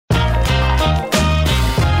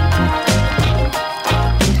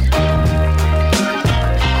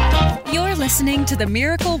listening to the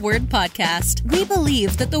Miracle Word Podcast. We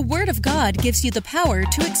believe that the Word of God gives you the power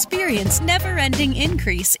to experience never-ending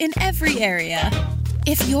increase in every area.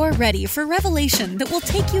 If you're ready for revelation that will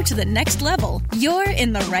take you to the next level, you're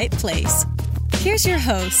in the right place. Here's your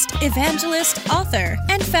host, evangelist, author,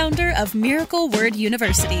 and founder of Miracle Word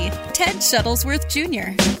University, Ted Shuttlesworth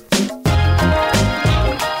Jr.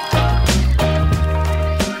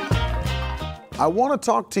 I want to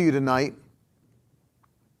talk to you tonight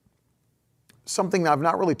something I've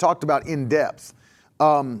not really talked about in depth,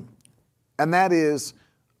 and that is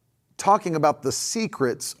talking about the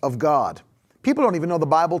secrets of God. People don't even know the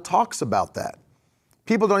Bible talks about that.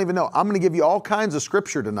 People don't even know. I'm going to give you all kinds of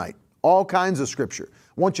scripture tonight, all kinds of scripture.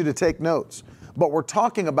 I want you to take notes. But we're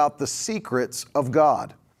talking about the secrets of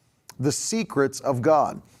God, the secrets of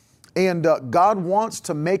God. And God wants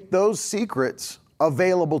to make those secrets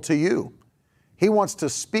available to you. He wants to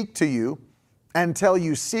speak to you and tell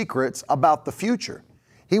you secrets about the future.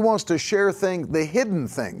 He wants to share the hidden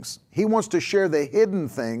things. He wants to share the hidden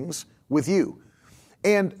things with you.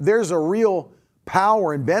 And there's a real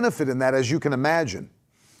power and benefit in that, as you can imagine.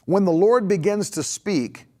 When the Lord begins to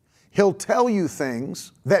speak, He'll tell you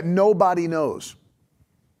things that nobody knows.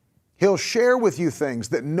 He'll share with you things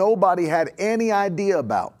that nobody had any idea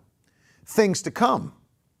about. Things to come.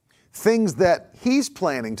 Things that He's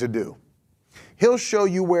planning to do. He'll show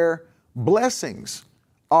you where blessings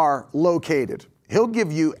are located. He'll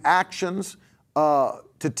give you actions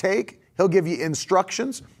to take. He'll give you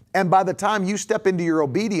instructions. And by the time you step into your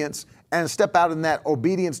obedience and step out in that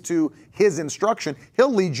obedience to His instruction,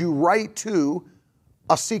 He'll lead you right to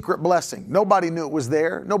a secret blessing. Nobody knew it was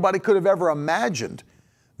there. Nobody could have ever imagined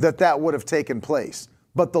that that would have taken place.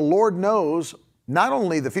 But the Lord knows not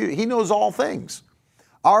only the future, He knows all things.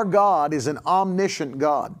 Our God is an omniscient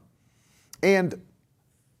God. And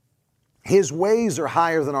His ways are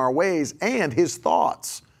higher than our ways, and His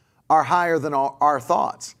thoughts are higher than our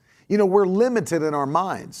thoughts. You know, we're limited in our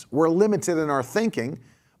minds. We're limited in our thinking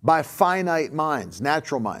by finite minds,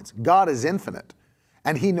 natural minds. God is infinite.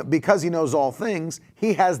 And because He knows all things,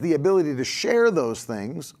 He has the ability to share those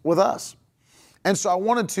things with us. And so I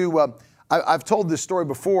wanted to, I've told this story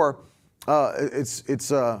before. It's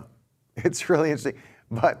really interesting.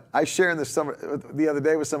 But I shared this the other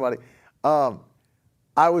day with somebody. I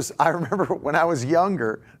remember when I was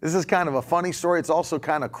younger, this is kind of a funny story. It's also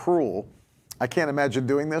kind of cruel. I can't imagine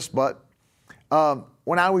doing this, but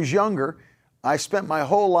when I was younger, I spent my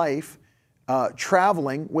whole life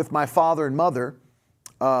traveling with my father and mother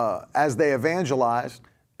as they evangelized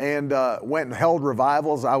and went and held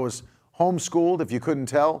revivals. I was homeschooled, if you couldn't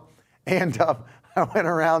tell, and I went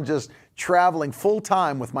around just traveling full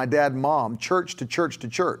time with my dad and mom, church to church to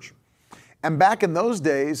church. And back in those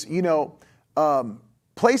days, you know,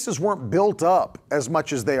 places weren't built up as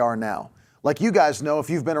much as they are now. Like you guys know, if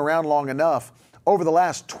you've been around long enough, over the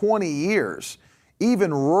last 20 years,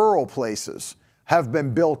 even rural places have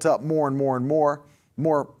been built up more and more and more.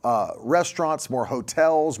 More restaurants, more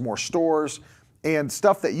hotels, more stores, and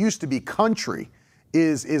stuff that used to be country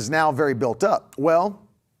is now very built up. Well,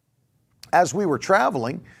 as we were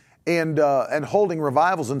traveling and holding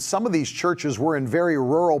revivals, and some of these churches were in very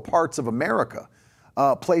rural parts of America,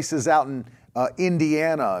 places out in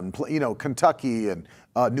Indiana and Kentucky and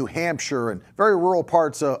New Hampshire and very rural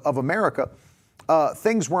parts of America.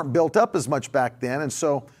 Things weren't built up as much back then, and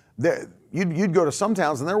so you'd go to some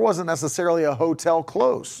towns and there wasn't necessarily a hotel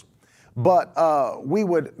close, but we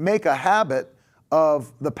would make a habit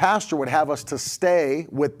of the pastor would have us to stay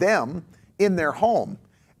with them in their home,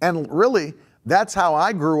 and really that's how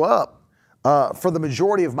I grew up for the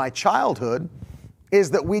majority of my childhood. Is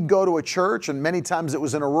that we'd go to a church, and many times it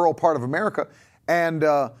was in a rural part of America, and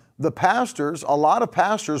the pastors, a lot of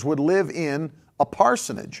pastors would live in a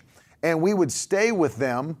parsonage, and we would stay with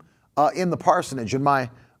them in the parsonage. And my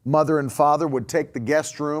mother and father would take the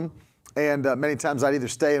guest room, and many times I'd either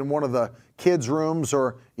stay in one of the kids' rooms,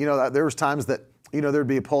 or there was times that there'd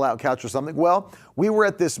be a pull-out couch or something. Well, we were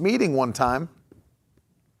at this meeting one time,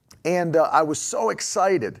 and I was so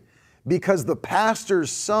excited because the pastor's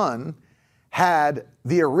son had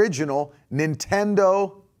the original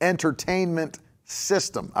Nintendo Entertainment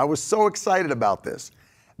System. I was so excited about this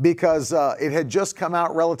because it had just come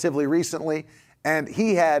out relatively recently, and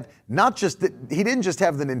he had he didn't just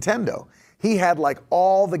have the Nintendo, he had like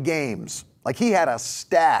all the games. Like he had a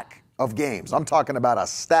stack of games. I'm talking about a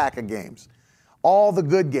stack of games. All the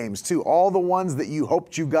good games too, all the ones that you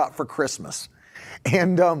hoped you got for Christmas.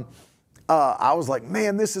 And I was like,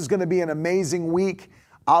 man, this is gonna be an amazing week.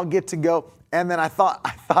 I'll get to go. And then I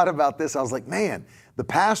thought about this. I was like, man, the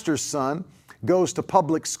pastor's son goes to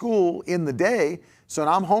public school in the day, So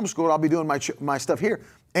when I'm homeschooled, I'll be doing my stuff here.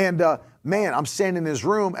 And man, I'm staying in his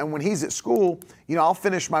room, and when he's at school, I'll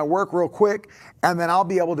finish my work real quick, and then I'll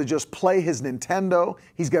be able to just play his Nintendo.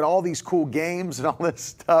 He's got all these cool games and all this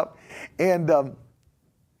stuff. And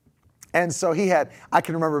so I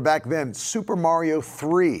can remember back then, Super Mario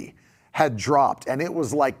 3 had dropped, and it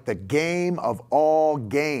was like the game of all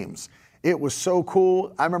games. It was so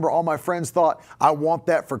cool. I remember all my friends thought, I want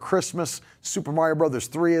that for Christmas. Super Mario Brothers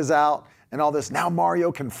 3 is out and all this. Now Mario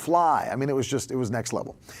can fly. I mean, it was next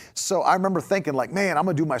level. So I remember thinking like, man, I'm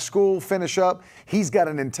gonna do my school, finish up. He's got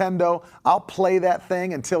a Nintendo. I'll play that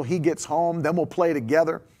thing until he gets home. Then we'll play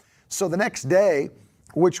together. So the next day,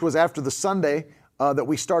 which was after the Sunday that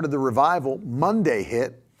we started the revival, Monday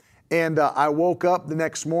hit. And I woke up the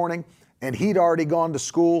next morning and he'd already gone to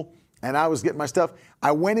school and I was getting my stuff.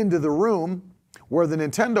 I went into the room where the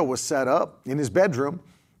Nintendo was set up in his bedroom,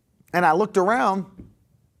 and I looked around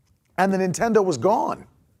and the Nintendo was gone.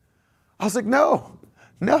 I was like, no,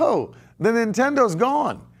 the Nintendo's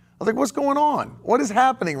gone. I was like, what's going on? What is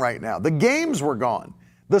happening right now? The games were gone.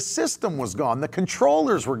 The system was gone. The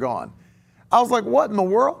controllers were gone. I was like, what in the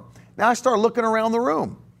world? Now I start looking around the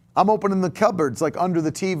room. I'm opening the cupboards like under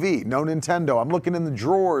the TV, no Nintendo. I'm looking in the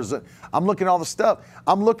drawers. I'm looking at all the stuff.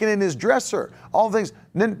 I'm looking in his dresser, all the things.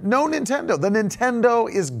 No Nintendo. The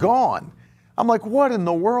Nintendo is gone. I'm like, what in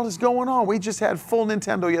the world is going on? We just had full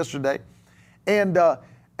Nintendo yesterday. And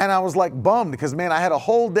I was like bummed because, man, I had a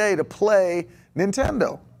whole day to play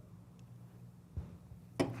Nintendo.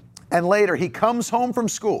 And later he comes home from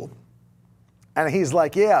school and he's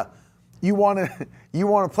like, yeah, you want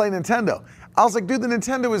to play Nintendo? I was like, dude, the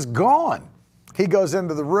Nintendo is gone. He goes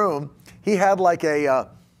into the room. He had like a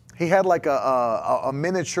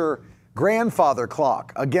miniature grandfather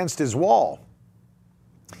clock against his wall.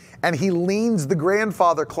 And he leans the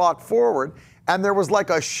grandfather clock forward, and there was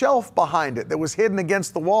like a shelf behind it that was hidden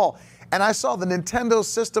against the wall. And I saw the Nintendo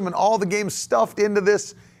system and all the games stuffed into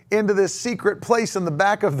this secret place in the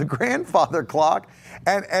back of the grandfather clock.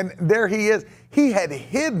 And there he is. He had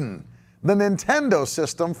hidden the Nintendo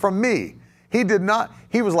system from me. He did not.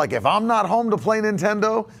 He was like, if I'm not home to play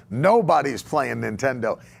Nintendo, nobody's playing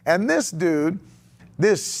Nintendo. And this dude,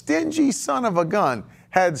 this stingy son of a gun,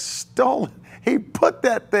 had stolen. He put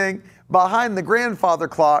that thing behind the grandfather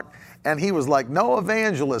clock, and he was like, no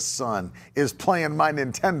evangelist's son is playing my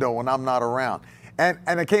Nintendo when I'm not around. And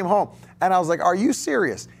I came home, and I was like, are you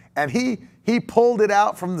serious? And he pulled it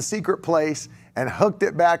out from the secret place and hooked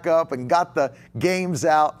it back up and got the games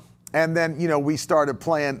out. And then, we started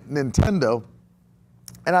playing Nintendo.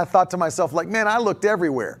 And I thought to myself, like, man, I looked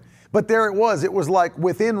everywhere. But there it was. It was like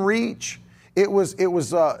within reach. It was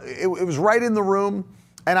right in the room.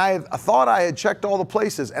 And I thought I had checked all the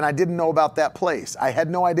places, and I didn't know about that place. I had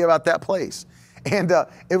no idea about that place. And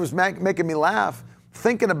it was making me laugh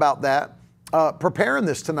thinking about that, preparing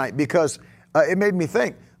this tonight, because it made me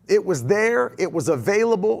think. It was there. It was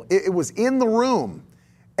available. It was in the room.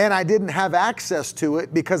 And I didn't have access to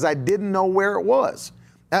it because I didn't know where it was.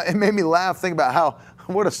 It made me laugh, think about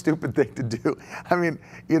what a stupid thing to do. I mean,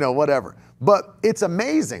 whatever. But it's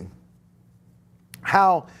amazing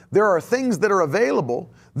how there are things that are available.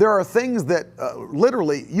 There are things that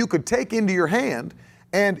literally you could take into your hand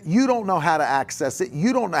and you don't know how to access it.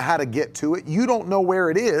 You don't know how to get to it. You don't know where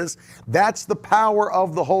it is. That's the power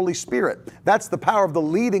of the Holy Spirit. That's the power of the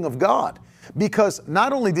leading of God. Because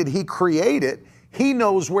not only did He create it, He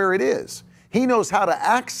knows where it is. He knows how to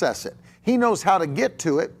access it. He knows how to get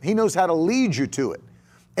to it. He knows how to lead you to it.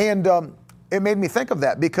 And it made me think of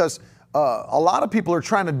that because a lot of people are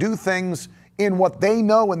trying to do things in what they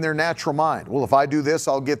know in their natural mind. Well, if I do this,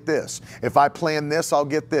 I'll get this. If I plan this, I'll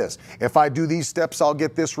get this. If I do these steps, I'll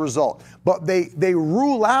get this result. But they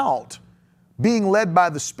rule out being led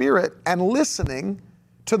by the Spirit and listening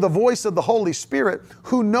to the voice of the Holy Spirit,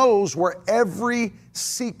 who knows where every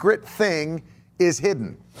secret thing is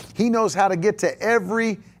hidden. He knows how to get to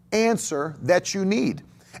every answer that you need.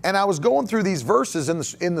 And I was going through these verses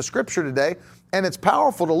in the scripture today, and it's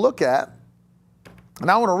powerful to look at. And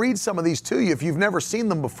I want to read some of these to you if you've never seen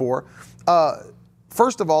them before.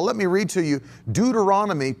 First of all, let me read to you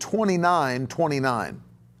Deuteronomy 29:29.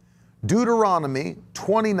 Deuteronomy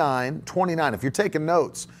 29:29. If you're taking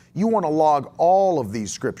notes, you want to log all of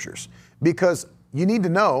these scriptures because you need to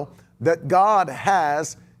know that God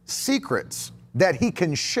has secrets that He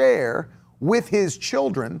can share with His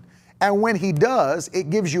children. And when He does, it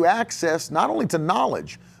gives you access not only to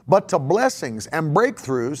knowledge, but to blessings and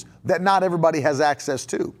breakthroughs that not everybody has access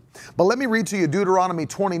to. But let me read to you Deuteronomy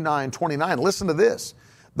 29:29. Listen to this.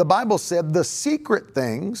 The Bible said, the secret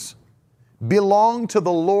things belong to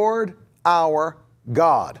the Lord our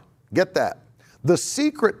God. Get that. The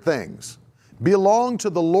secret things belong to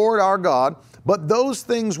the Lord our God, but those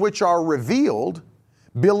things which are revealed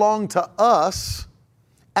belong to us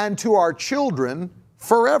and to our children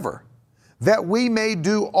forever, that we may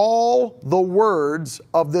do all the words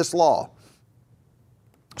of this law.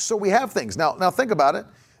 So we have things. Now think about it.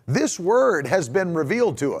 This word has been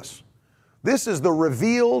revealed to us. This is the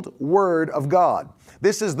revealed word of God.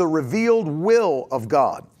 This is the revealed will of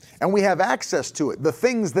God. And we have access to it. The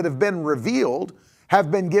things that have been revealed have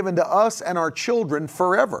been given to us and our children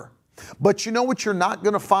forever. But you know what you're not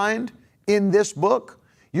going to find in this book?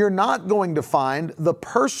 You're not going to find the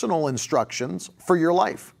personal instructions for your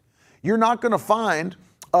life. You're not going to find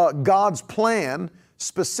God's plan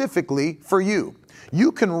specifically for you.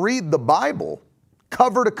 You can read the Bible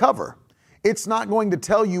cover to cover. It's not going to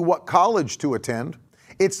tell you what college to attend.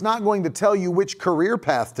 It's not going to tell you which career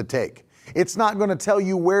path to take. It's not going to tell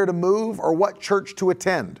you where to move or what church to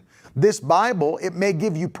attend. This Bible, it may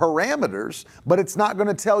give you parameters, but it's not going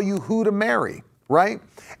to tell you who to marry, right?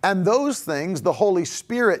 And those things the Holy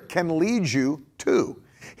Spirit can lead you to.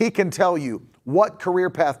 He can tell you what career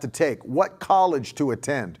path to take, what college to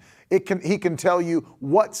attend. He can tell you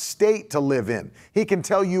what state to live in. He can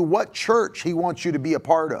tell you what church he wants you to be a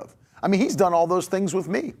part of. I mean, he's done all those things with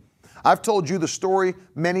me. I've told you the story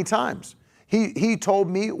many times. He told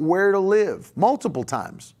me where to live multiple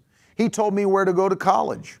times. He told me where to go to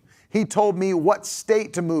college. He told me what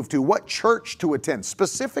state to move to, what church to attend,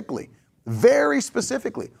 specifically, very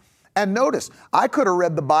specifically. And notice, I could have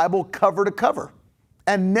read the Bible cover to cover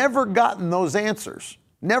and never gotten those answers.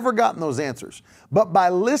 Never gotten those answers. But by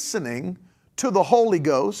listening to the Holy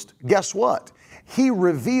Ghost, guess what? He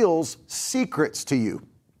reveals secrets to you.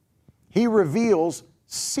 He reveals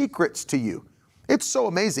secrets to you. It's so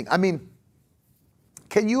amazing. I mean,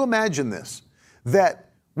 can you imagine this? That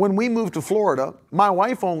when we moved to Florida, my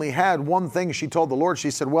wife only had one thing she told the Lord.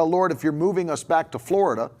 She said, well, Lord, if you're moving us back to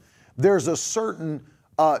Florida, there's a certain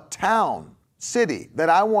town, city that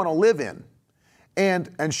I want to live in.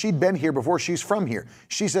 And she'd been here before. She's from here.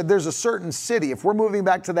 She said, there's a certain city. If we're moving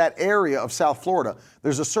back to that area of South Florida,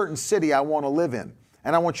 there's a certain city I want to live in.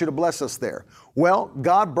 And I want you to bless us there. Well,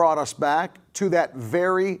 God brought us back to that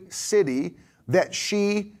very city that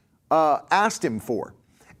she asked him for.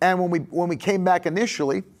 And when we came back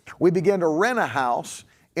initially, we began to rent a house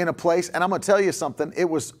in a place. And I'm going to tell you something. It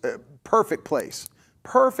was a perfect place.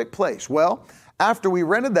 Perfect place. Well, after we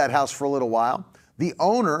rented that house for a little while, the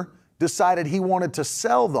owner decided he wanted to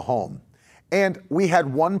sell the home. And we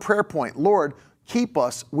had one prayer point. Lord, keep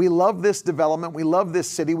us. We love this development. We love this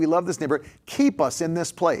city. We love this neighborhood. Keep us in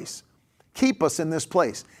this place. Keep us in this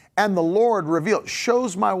place. And the Lord revealed,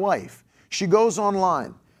 shows my wife. She goes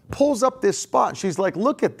online, pulls up this spot. She's like,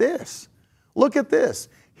 look at this. Look at this.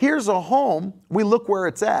 Here's a home. We look where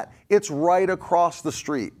it's at. It's right across the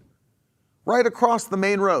street, right across the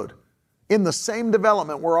main road, in the same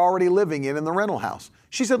development we're already living in the rental house.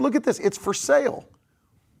 She said, look at this. It's for sale.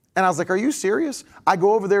 And I was like, are you serious? I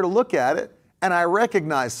go over there to look at it, and I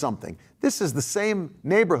recognize something. This is the same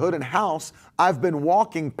neighborhood and house I've been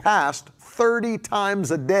walking past 30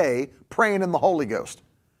 times a day praying in the Holy Ghost.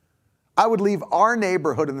 I would leave our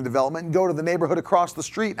neighborhood in the development and go to the neighborhood across the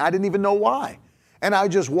street, and I didn't even know why. And I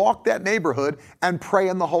just walk that neighborhood and pray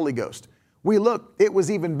in the Holy Ghost. We looked, it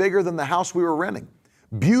was even bigger than the house we were renting.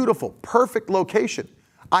 Beautiful, perfect location.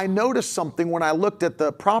 I noticed something when I looked at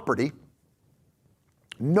the property.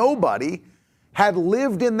 Nobody had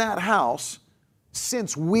lived in that house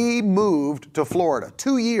since we moved to Florida.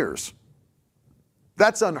 2 years.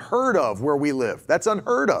 That's unheard of where we live. That's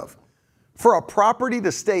unheard of. For a property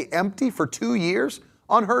to stay empty for 2 years,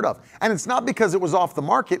 unheard of. And it's not because it was off the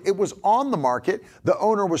market. It was on the market. The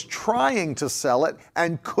owner was trying to sell it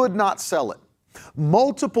and could not sell it.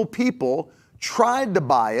 Multiple people tried to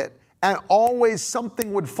buy it, and always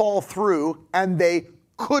something would fall through and they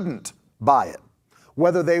couldn't buy it.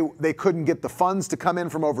 Whether they couldn't get the funds to come in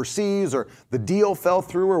from overseas, or the deal fell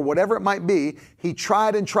through, or whatever it might be, he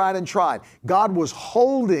tried and tried and tried. God was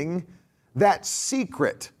holding that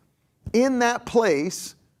secret in that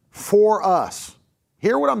place for us.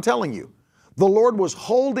 Hear what I'm telling you. The Lord was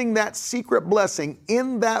holding that secret blessing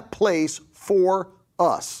in that place for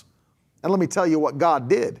us. And let me tell you what God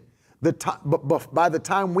did. But by the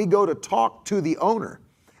time we go to talk to the owner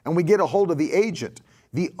and we get a hold of the agent,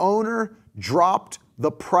 the owner dropped the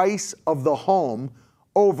price of the home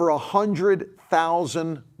over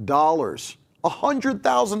 $100,000.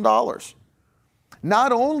 $100,000.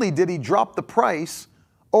 Not only did he drop the price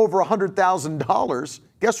over $100,000,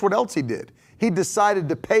 guess what else he did? He decided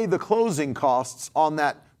to pay the closing costs on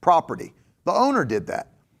that property. The owner did that.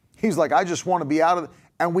 He's like, I just want to be out of it.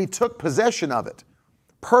 and we took possession of it.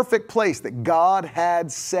 Perfect place that God had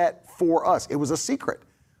set for us. It was a secret.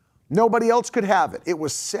 Nobody else could have it. It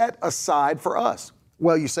was set aside for us.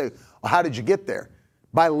 Well, you say, well, how did you get there?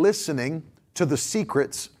 By listening to the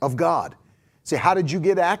secrets of God. Say, how did you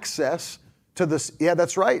get access to this? Yeah,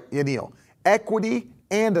 that's right, Neil. Equity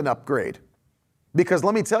and an upgrade. Because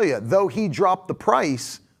let me tell you, though he dropped the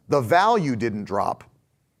price, the value didn't drop.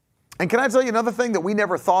 And can I tell you another thing that we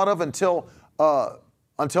never thought of until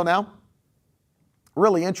now?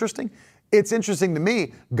 Really interesting. It's interesting to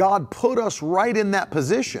me, God put us right in that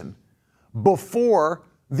position before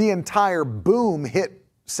the entire boom hit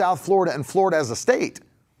South Florida and Florida as a state.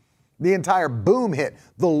 The entire boom hit.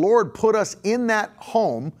 The Lord put us in that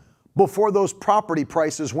home before those property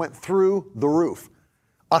prices went through the roof.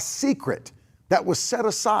 A secret that was set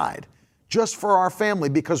aside just for our family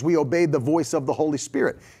because we obeyed the voice of the Holy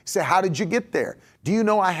Spirit. You say, how did you get there? Do you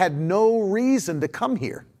know I had no reason to come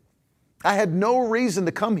here? I had no reason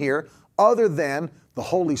to come here other than the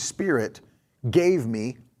Holy Spirit gave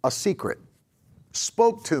me a secret,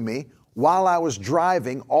 spoke to me while I was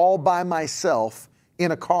driving all by myself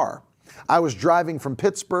in a car. I was driving from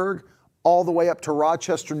Pittsburgh all the way up to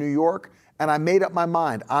Rochester, New York, and I made up my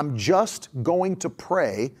mind. I'm just going to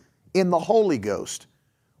pray in the Holy Ghost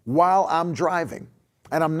while I'm driving.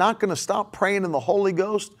 And I'm not going to stop praying in the Holy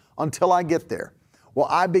Ghost until I get there. Well,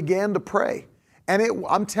 I began to pray. And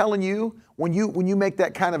I'm telling you, when you make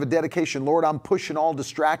that kind of a dedication, Lord, I'm pushing all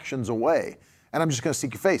distractions away, and I'm just going to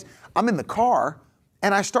seek your face. I'm in the car,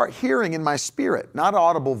 and I start hearing in my spirit, not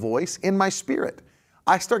audible voice, in my spirit.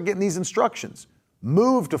 I start getting these instructions.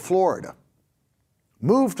 Move to Florida.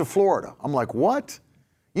 Move to Florida. I'm like, what?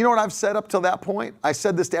 You know what I've said up till that point? I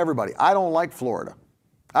said this to everybody. I don't like Florida.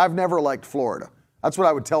 I've never liked Florida. That's what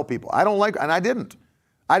I would tell people. I don't like, and I didn't.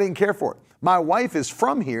 I didn't care for it. My wife is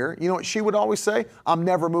from here. You know what she would always say? I'm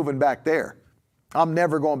never moving back there. I'm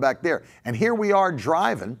never going back there. And here we are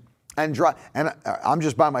driving, and I'm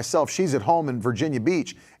just by myself. She's at home in Virginia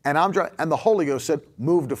Beach, and I'm driving, and the Holy Ghost said,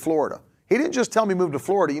 move to Florida. He didn't just tell me move to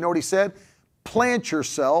Florida. You know what he said? Plant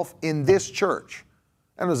yourself in this church.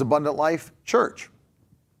 And it was Abundant Life Church.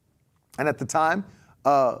 And at the time,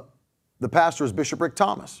 the pastor was Bishop Rick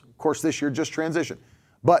Thomas. Of course, this year just transitioned.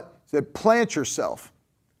 But said, plant yourself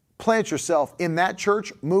in that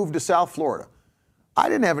church, move to South Florida. I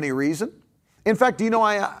didn't have any reason. In fact, do you know,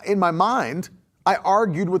 in my mind, I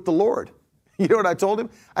argued with the Lord. You know what I told him?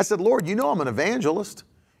 I said, Lord, you know I'm an evangelist.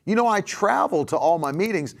 You know I travel to all my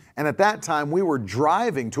meetings. And at that time, we were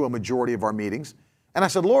driving to a majority of our meetings. And I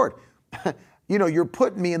said, Lord, you know, you're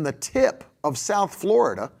putting me in the tip of South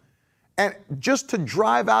Florida. And just to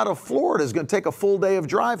drive out of Florida is going to take a full day of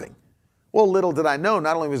driving. Well, little did I know,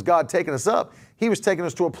 not only was God taking us up, he was taking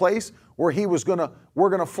us to a place where we're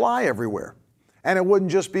going to fly everywhere. And it wouldn't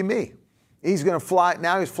just be me. He's going to fly,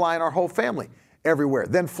 now he's flying our whole family everywhere,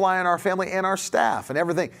 then flying our family and our staff and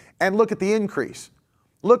everything. And look at the increase.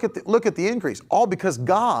 Look at the increase, all because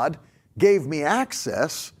God gave me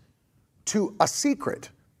access to a secret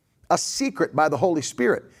by the Holy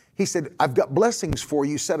Spirit. He said, I've got blessings for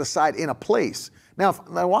you set aside in a place. Now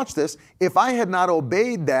watch this. If I had not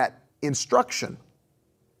obeyed that instruction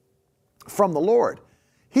from the Lord,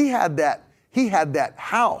 he had that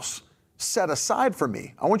house set aside for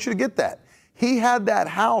me. I want you to get that. He had that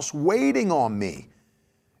house waiting on me.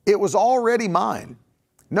 It was already mine.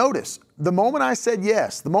 Notice, the moment I said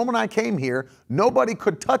yes, the moment I came here, nobody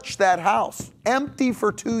could touch that house. Empty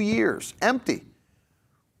for 2 years, empty.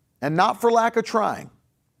 And not for lack of trying.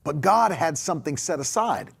 But God had something set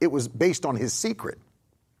aside. It was based on his secret.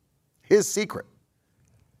 His secret.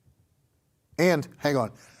 And, hang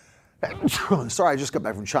on. Sorry, I just got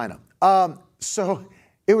back from China. So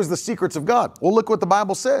it was the secrets of God. Well, look what the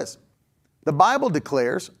Bible says. The Bible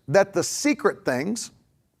declares that the secret things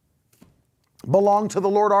belong to the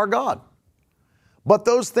Lord our God. But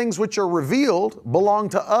those things which are revealed belong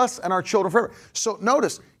to us and our children forever. So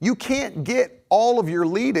notice, you can't get all of your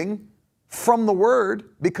leading from the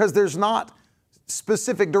Word because there's not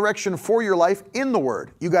specific direction for your life in the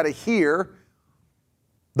Word. You got to hear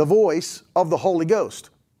the voice of the Holy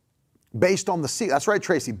Ghost based on that's right,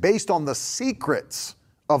 Tracy, based on the secrets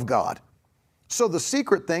of God. So the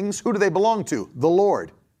secret things, who do they belong to? The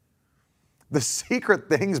Lord. The secret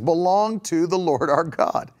things belong to the Lord our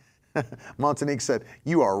God. Montanique said,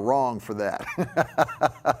 you are wrong for that.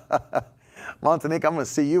 Montanique, I'm going to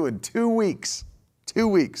see you in 2 weeks. 2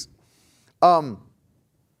 weeks. The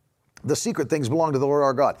secret things belong to the Lord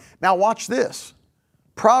our God. Now watch this.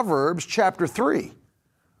 Proverbs chapter 3.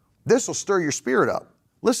 This will stir your spirit up.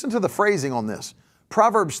 Listen to the phrasing on this.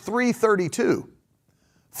 Proverbs 3:32.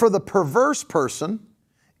 For the perverse person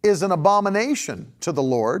is an abomination to the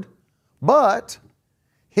Lord, but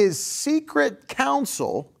his secret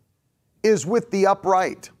counsel is with the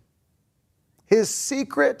upright. His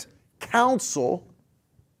secret counsel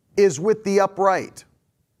is with the upright,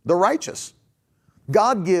 the righteous.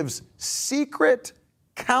 God gives secret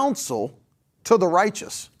counsel to the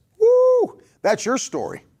righteous. Woo! That's your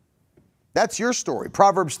story. That's your story.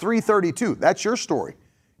 Proverbs 3:32, that's your story.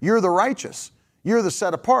 You're the righteous. You're the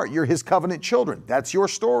set apart. You're his covenant children. That's your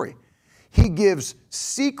story. He gives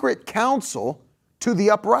secret counsel to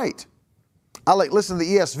the upright. Listen to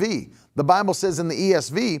the ESV. The Bible says in the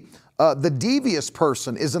ESV, the devious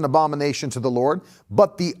person is an abomination to the Lord,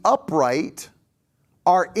 but the upright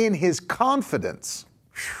are in his confidence.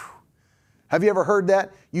 Whew. Have you ever heard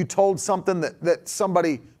that? You told something that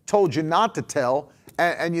somebody told you not to tell,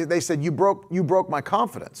 and they said, you broke my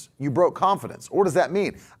confidence. You broke confidence. What does that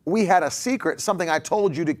mean? We had a secret, something I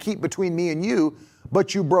told you to keep between me and you,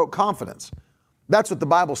 but you broke confidence. That's what the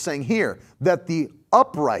Bible's saying here, that the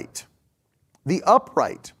upright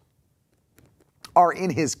are in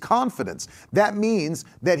his confidence. That means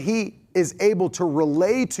that he is able to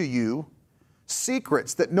relay to you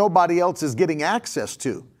secrets that nobody else is getting access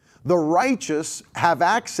to. The righteous have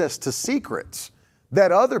access to secrets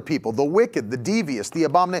that other people, the wicked, the devious, the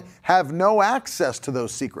abominant, have no access to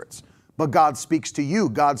those secrets. But God speaks to you,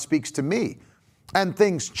 God speaks to me. And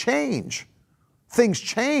things change. Things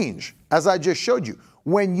change, as I just showed you,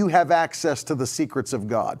 when you have access to the secrets of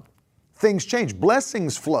God. Things change.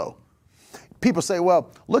 Blessings flow. People say,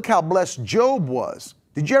 well, look how blessed Job was.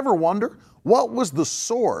 Did you ever wonder what was the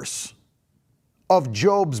source of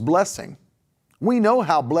Job's blessing? We know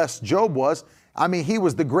how blessed Job was. I mean, he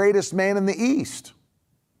was the greatest man in the East.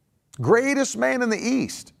 Greatest man in the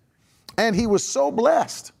East. And he was so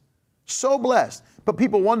blessed. So blessed. But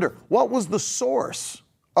people wonder, what was the source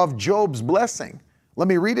of Job's blessing? Let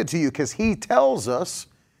me read it to you, because he tells us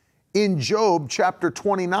in Job chapter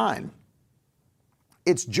 29.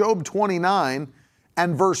 It's Job 29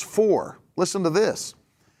 and verse 4. Listen to this.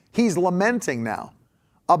 He's lamenting now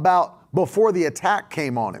about before the attack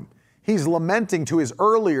came on him. He's lamenting to his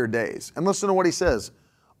earlier days. And listen to what he says.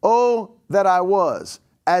 Oh, that I was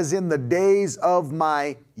as in the days of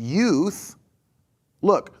my youth.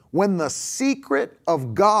 Look, when the secret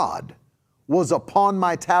of God was upon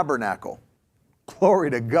my tabernacle. Glory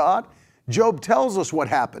to God. Job tells us what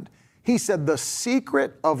happened. He said, the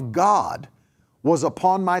secret of God was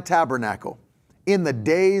upon my tabernacle in the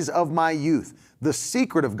days of my youth. The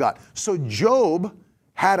secret of God. So Job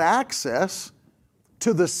had access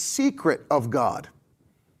to the secret of God.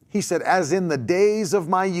 He said, as in the days of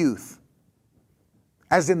my youth.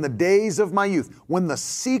 As in the days of my youth, when the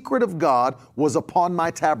secret of God was upon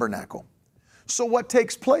my tabernacle. So what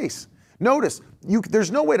takes place? Notice,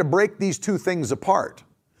 there's no way to break these two things apart.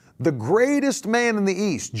 The greatest man in the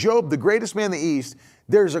East, Job, the greatest man in the East,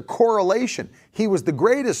 there's a correlation. He was the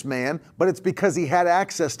greatest man, but it's because he had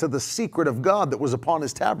access to the secret of God that was upon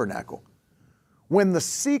his tabernacle. When the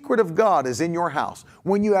secret of God is in your house,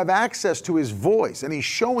 when you have access to his voice and he's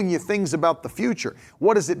showing you things about the future,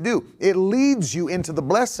 what does it do? It leads you into the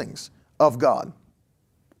blessings of God.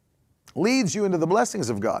 Leads you into the blessings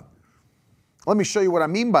of God. Let me show you what I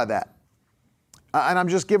mean by that. And I'm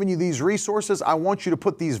just giving you these resources. I want you to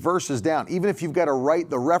put these verses down. Even if you've got to write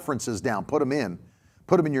the references down, put them in.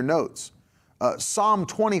 Put them in your notes. Psalm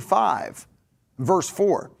 25, verse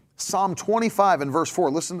 4. Psalm 25 and verse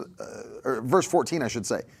 4. Listen, verse 14, I should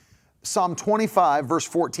say. Psalm 25, verse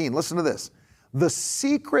 14. Listen to this. The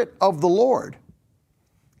secret of the Lord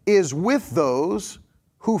is with those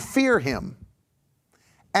who fear him,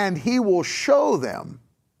 and he will show them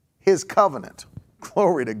his covenant.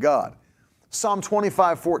 Glory to God. Psalm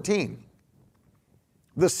 25, 14.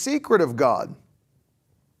 The secret of God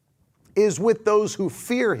is with those who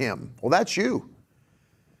fear him. Well, that's you.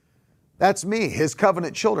 That's me, his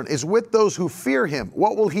covenant children, is with those who fear him.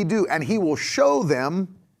 What will he do? And he will show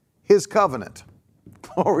them his covenant.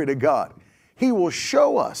 Glory to God. He will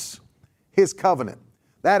show us his covenant.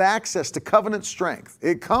 That access to covenant strength,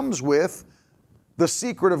 it comes with the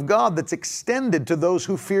secret of God that's extended to those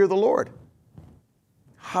who fear the Lord.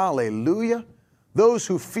 Hallelujah. Those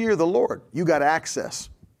who fear the Lord, you got access.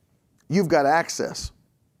 You've got access.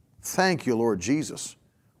 Thank you, Lord Jesus.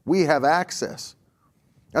 We have access.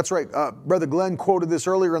 That's right. Brother Glenn quoted this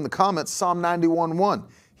earlier in the comments, Psalm 91:1.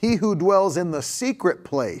 He who dwells in the secret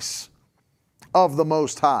place of the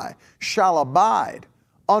Most High shall abide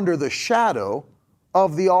under the shadow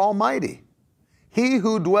of the Almighty. He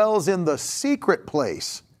who dwells in the secret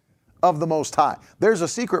place of the Most High. There's a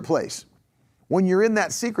secret place. When you're in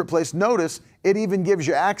that secret place, notice it even gives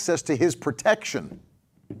you access to his protection.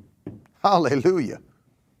 Hallelujah.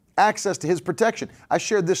 Access to his protection. I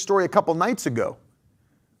shared this story a couple nights ago,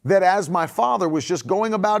 that as my father was just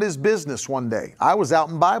going about his business one day, I was out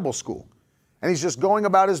in Bible school, and he's just going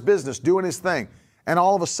about his business, doing his thing. And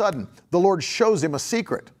all of a sudden, the Lord shows him a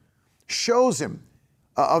secret, shows him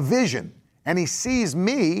a vision, and he sees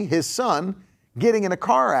me, his son, getting in a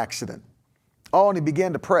car accident. Oh, and he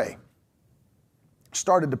began to pray.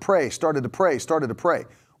 Started to pray.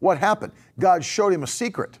 What happened? God showed him a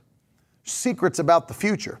secret. Secrets about the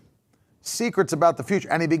future. Secrets about the future.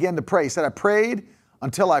 And he began to pray. He said, I prayed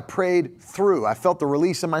until I prayed through. I felt the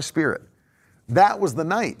release in my spirit. That was the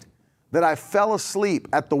night that I fell asleep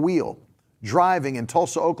at the wheel, driving in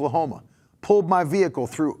Tulsa, Oklahoma, pulled my vehicle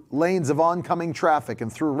through lanes of oncoming traffic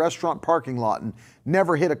and through a restaurant parking lot, and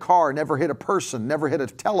never hit a car, never hit a person, never hit a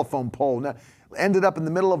telephone pole, ended up in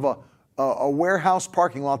the middle of a warehouse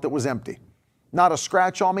parking lot that was empty. Not a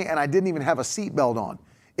scratch on me, and I didn't even have a seatbelt on.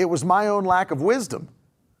 It was my own lack of wisdom.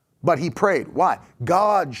 But he prayed. Why?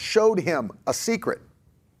 God showed him a secret.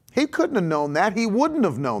 He couldn't have known that. He wouldn't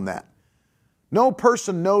have known that. No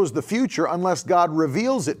person knows the future unless God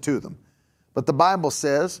reveals it to them. But the Bible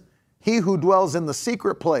says, he who dwells in the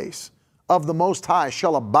secret place of the Most High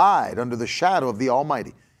shall abide under the shadow of the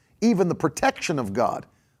Almighty. Even the protection of God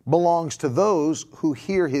belongs to those who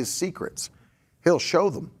hear his secrets. He'll show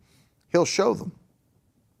them. He'll show them.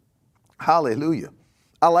 Hallelujah.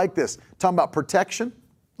 I like this. Talking about protection.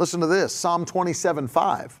 Listen to this. Psalm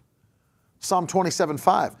 27:5. Psalm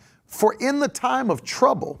 27:5. For in the time of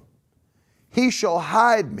trouble, he shall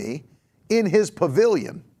hide me in his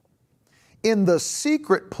pavilion. In the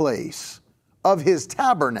secret place of his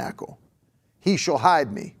tabernacle, he shall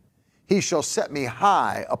hide me. He shall set me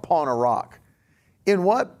high upon a rock. In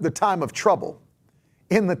what? The time of trouble.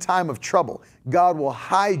 In the time of trouble, God will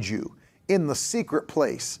hide you in the secret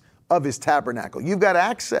place of his tabernacle. You've got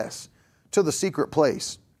access to the secret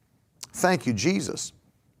place. Thank you, Jesus.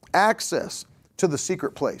 Access to the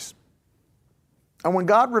secret place. And when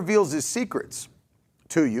God reveals his secrets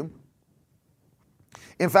to you,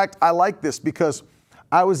 in fact, I like this because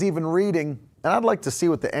I was even reading, and I'd like to see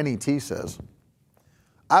what the NET says.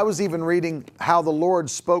 I was even reading how the Lord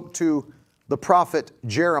spoke to the prophet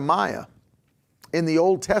Jeremiah in the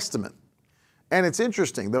Old Testament. And it's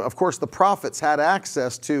interesting. Of course, the prophets had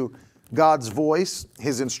access to God's voice,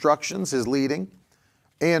 his instructions, his leading.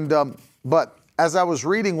 But as I was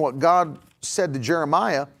reading what God said to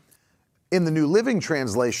Jeremiah in the New Living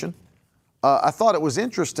Translation, I thought it was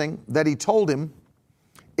interesting that he told him,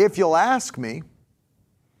 if you'll ask me,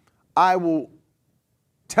 I will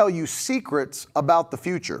tell you secrets about the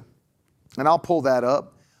future. And I'll pull that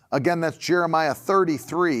up. Again, that's Jeremiah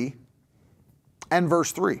 33 and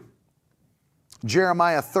verse 3.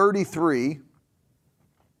 Jeremiah 33,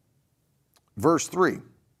 verse 3.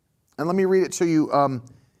 And let me read it to you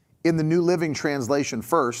in the New Living Translation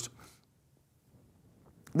first.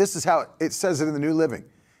 This is how it says it in the New Living.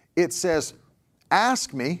 It says,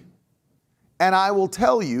 ask me, and I will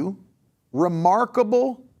tell you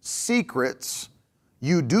remarkable secrets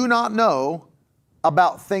you do not know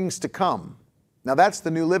about things to come. Now that's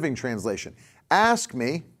the New Living Translation. Ask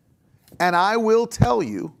me, and I will tell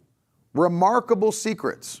you remarkable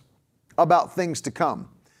secrets about things to come.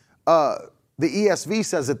 The ESV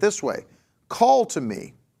says it this way, call to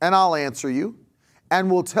me, and I'll answer you,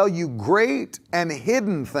 and will tell you great and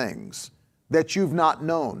hidden things that you've not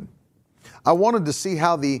known. I wanted to see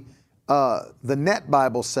how the Net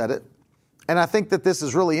Bible said it, and I think that this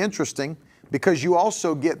is really interesting because you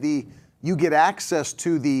also get access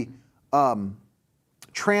to the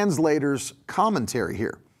translator's commentary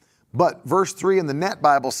here. But verse 3 in the Net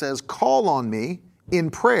Bible says, call on me in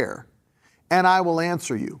prayer, and I will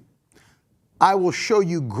answer you. I will show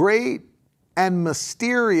you great and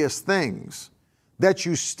mysterious things that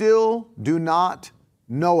you still do not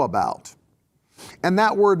know about. And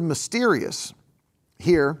that word mysterious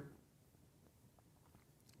here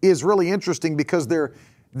is really interesting because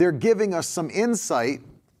they're giving us some insight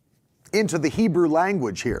into the Hebrew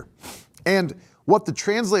language here. And what the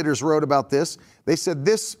translators wrote about this, they said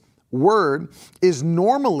this word is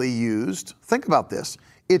normally used, think about this,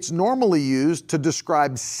 it's normally used to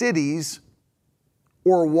describe cities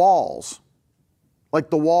or walls, like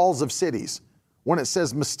the walls of cities. When it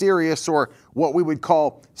says mysterious or what we would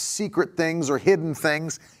call secret things or hidden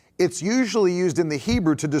things, it's usually used in the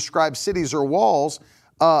Hebrew to describe cities or walls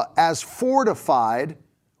as fortified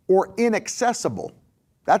or inaccessible.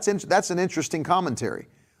 That's an interesting commentary.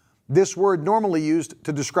 This word normally used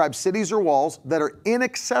to describe cities or walls that are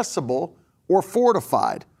inaccessible or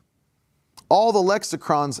fortified. All the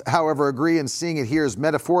lexicons, however, agree in seeing it here as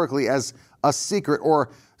metaphorically as a secret or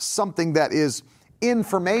something that is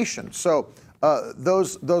information. So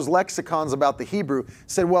those lexicons about the Hebrew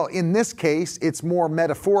said, well, in this case, it's more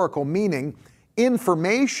metaphorical, meaning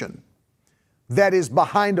information that is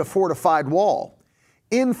behind a fortified wall,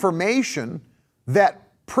 information that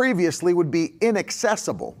previously would be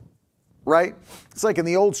inaccessible, right? It's like in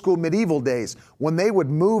the old school medieval days when they would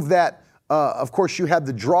move that, of course, you had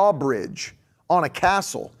the drawbridge on a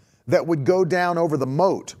castle that would go down over the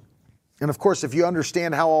moat. And of course, if you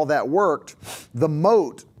understand how all that worked, the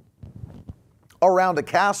moat around a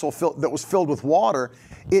castle that was filled with water,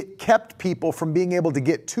 it kept people from being able to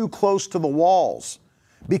get too close to the walls.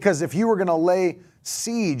 Because if you were going to lay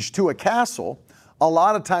siege to a castle, a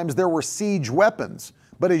lot of times there were siege weapons.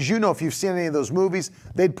 But as you know, if you've seen any of those movies,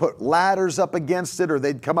 they'd put ladders up against it, or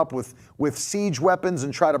they'd come up with siege weapons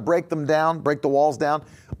and try to break them down, break the walls down.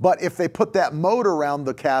 But if they put that moat around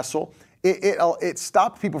the castle, it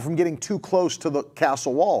stopped people from getting too close to the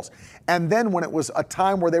castle walls. And then when it was a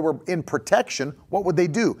time where they were in protection, what would they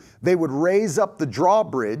do? They would raise up the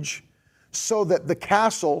drawbridge so that the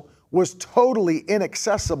castle was totally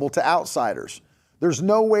inaccessible to outsiders. There's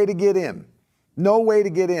no way to get in. No way to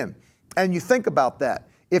get in. And you think about that.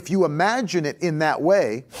 If you imagine it in that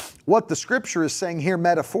way, what the scripture is saying here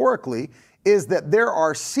metaphorically is that there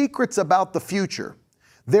are secrets about the future.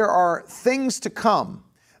 There are things to come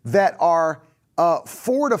that are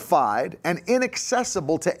fortified and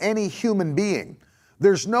inaccessible to any human being.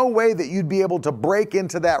 There's no way that you'd be able to break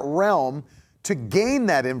into that realm to gain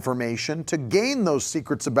that information, to gain those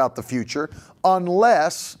secrets about the future,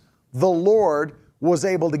 unless the Lord was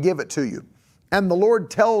able to give it to you. And the Lord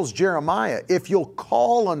tells Jeremiah, if you'll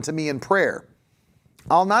call unto me in prayer,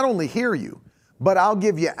 I'll not only hear you, but I'll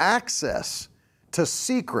give you access to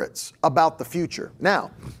secrets about the future.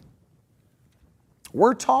 Now,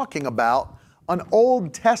 we're talking about an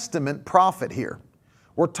Old Testament prophet here.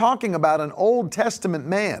 We're talking about an Old Testament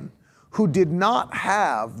man who did not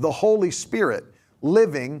have the Holy Spirit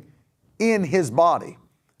living in his body.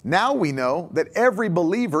 Now we know that every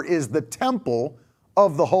believer is the temple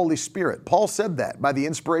of the Holy Spirit. Paul said that by the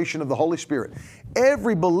inspiration of the Holy Spirit.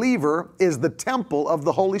 Every believer is the temple of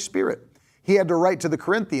the Holy Spirit. He had to write to the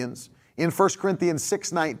Corinthians in 1 Corinthians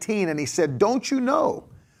 6:19, and he said, don't you know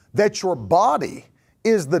that your body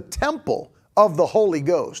is the temple of the Holy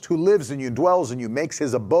Ghost who lives in you, dwells in you, makes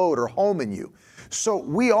his abode or home in you? So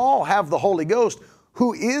we all have the Holy Ghost,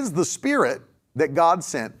 who is the Spirit that God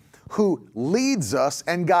sent, who leads us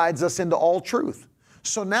and guides us into all truth.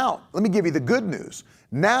 So now, let me give you the good news.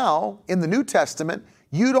 Now, in the New Testament,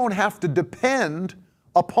 you don't have to depend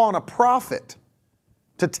upon a prophet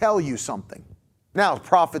to tell you something. Now,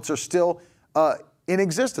 prophets are still in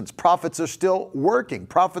existence. Prophets are still working.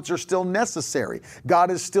 Prophets are still necessary. God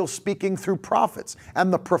is still speaking through prophets,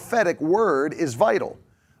 and the prophetic word is vital.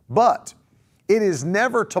 But it is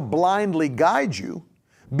never to blindly guide you,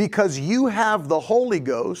 because you have the Holy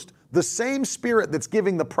Ghost. The same Spirit that's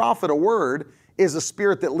giving the prophet a word is a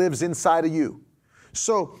spirit that lives inside of you.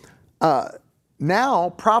 So now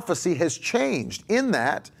prophecy has changed in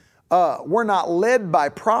that we're not led by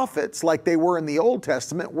prophets like they were in the Old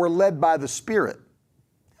Testament. We're led by the Spirit.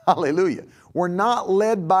 Hallelujah. We're not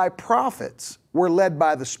led by prophets. We're led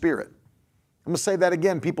by the Spirit. I'm going to say that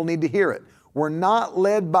again. People need to hear it. We're not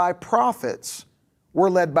led by prophets. We're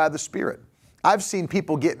led by the Spirit. I've seen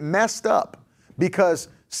people get messed up because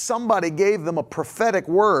somebody gave them a prophetic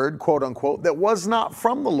word, quote unquote, that was not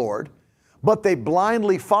from the Lord, but they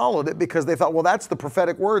blindly followed it because they thought, well, that's the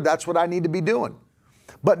prophetic word. That's what I need to be doing.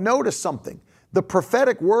 But notice something. The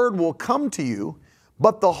prophetic word will come to you,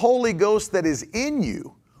 but the Holy Ghost that is in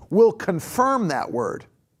you will confirm that word.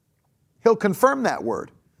 He'll confirm that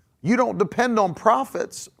word. You don't depend on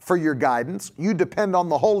prophets for your guidance. You depend on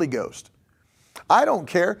the Holy Ghost. I don't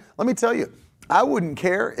care. Let me tell you, I wouldn't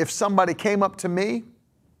care if somebody came up to me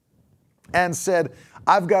and said,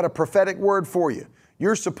 I've got a prophetic word for you.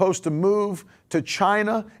 You're supposed to move to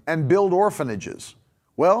China and build orphanages.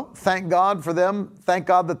 Well, thank God for them. Thank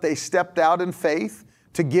God that they stepped out in faith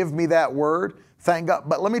to give me that word. Thank God.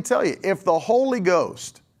 But let me tell you, if the Holy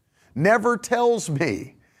Ghost never tells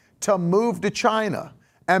me to move to China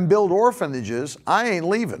and build orphanages, I ain't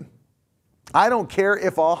leaving. I don't care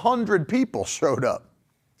if 100 people showed up.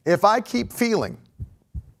 If I keep feeling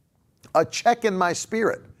a check in my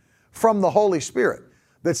spirit from the Holy Spirit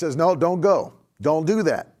that says, no, don't go. Don't do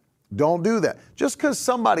that. Don't do that. Just because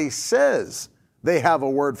somebody says they have a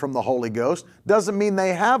word from the Holy Ghost doesn't mean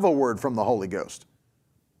they have a word from the Holy Ghost.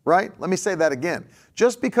 Right? Let me say that again.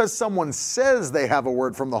 Just because someone says they have a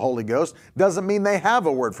word from the Holy Ghost doesn't mean they have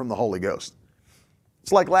a word from the Holy Ghost.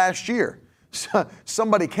 It's like last year.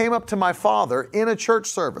 Somebody came up to my father in a church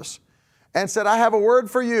service and said, I have a word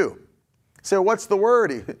for you. I said, what's the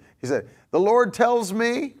word? He said, the Lord tells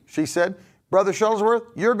me, she said, Brother Shuttlesworth,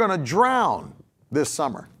 you're going to drown this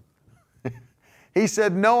summer. He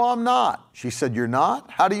said, no, I'm not. She said, you're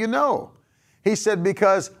not? How do you know? He said,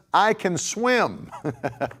 because I can swim.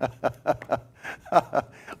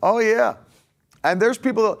 Oh, yeah. And there's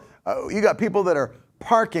people, you got people that are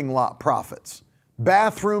parking lot prophets,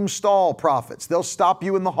 bathroom stall prophets. They'll stop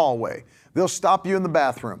you in the hallway. They'll stop you in the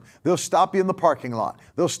bathroom. They'll stop you in the parking lot.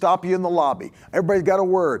 They'll stop you in the lobby. Everybody's got a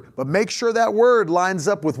word, but make sure that word lines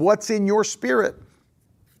up with what's in your spirit.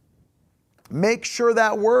 Make sure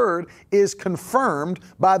that word is confirmed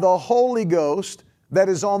by the Holy Ghost that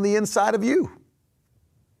is on the inside of you.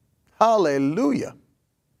 Hallelujah.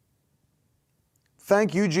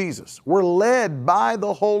 Thank you, Jesus. We're led by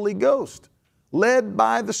the Holy Ghost, led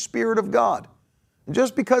by the Spirit of God.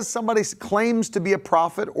 Just because somebody claims to be a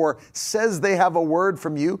prophet or says they have a word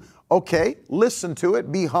from you, okay, listen to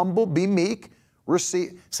it, be humble, be meek,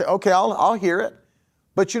 receive, say, okay, I'll hear it.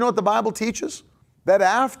 But you know what the Bible teaches? That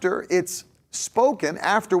after it's spoken,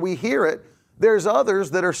 after we hear it, there's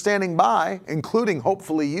others that are standing by, including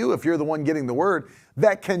hopefully you, if you're the one getting the word,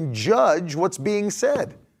 that can judge what's being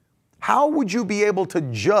said. How would you be able to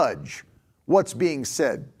judge what's being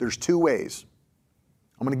said? There's two ways.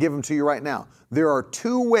 I'm going to give them to you right now. There are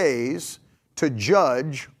two ways to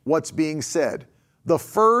judge what's being said. The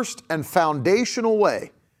first and foundational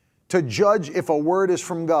way to judge if a word is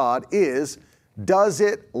from God is, does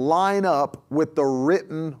it line up with the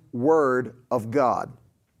written word of God?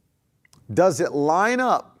 Does it line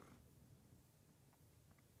up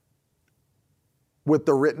with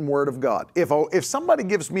the written word of God? If somebody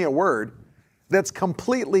gives me a word that's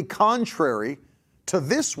completely contrary to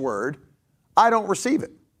this word, I don't receive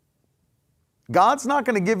it. God's not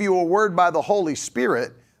going to give you a word by the Holy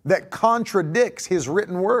Spirit that contradicts His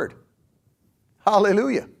written word.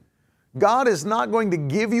 Hallelujah. God is not going to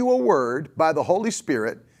give you a word by the Holy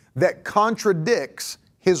Spirit that contradicts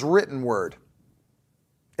His written word.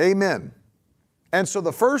 Amen. And so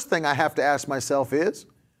the first thing I have to ask myself is,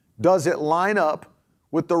 does it line up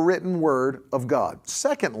with the written word of God?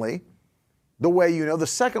 Secondly, the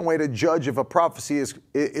second way to judge if a prophecy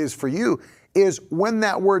is for you is when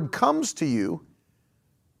that word comes to you,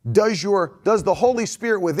 does the Holy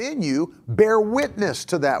Spirit within you bear witness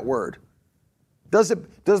to that word? Does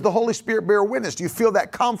the Holy Spirit bear witness? Do you feel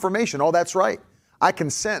that confirmation? Oh, that's right. I can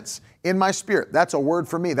sense in my spirit. That's a word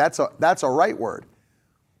for me. That's a right word.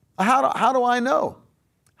 How do I know?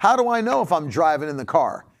 How do I know if I'm driving in the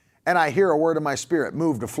car and I hear a word in my spirit,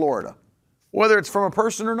 move to Florida? Whether it's from a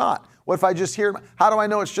person or not. What if I just hear, how do I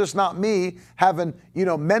know it's just not me having,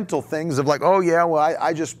 mental things of like, oh yeah, well,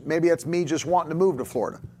 maybe it's me just wanting to move to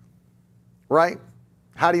Florida, right?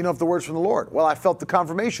 How do you know if the word's from the Lord? Well, I felt the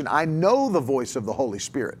confirmation. I know the voice of the Holy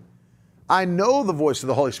Spirit. I know the voice of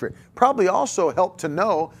the Holy Spirit. Probably also helped to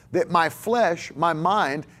know that my flesh, my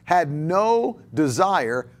mind, had no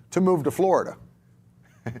desire to move to Florida.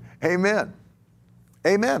 Amen.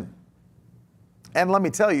 Amen. And let me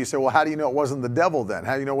tell you say, well, how do you know it wasn't the devil then?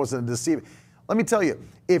 How do you know it wasn't a deceiver? Let me tell you,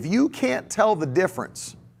 if you can't tell the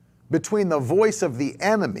difference between the voice of the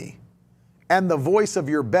enemy and the voice of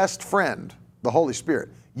your best friend, the Holy Spirit,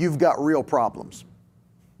 you've got real problems.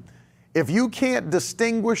 If you can't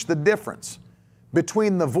distinguish the difference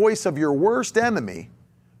between the voice of your worst enemy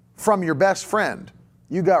from your best friend,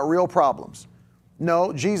 you got real problems.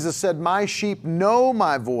 No, Jesus said, my sheep know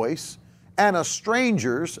my voice, and a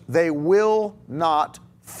stranger's they will not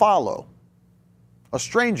follow. A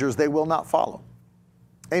stranger's they will not follow.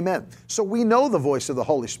 Amen. So we know the voice of the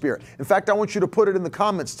Holy Spirit. In fact, I want you to put it in the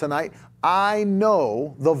comments tonight. I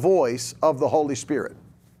know the voice of the Holy Spirit.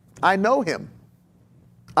 I know Him.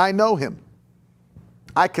 I know Him.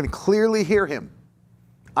 I can clearly hear Him.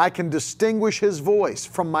 I can distinguish His voice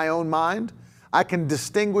from my own mind. I can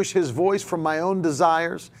distinguish His voice from my own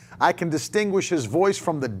desires. I can distinguish His voice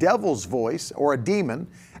from the devil's voice or a demon.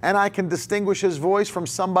 And I can distinguish His voice from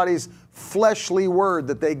somebody's fleshly word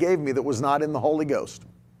that they gave me that was not in the Holy Ghost.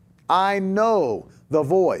 I know the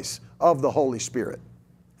voice of the Holy Spirit.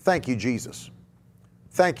 Thank you, Jesus.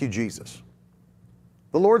 Thank you, Jesus.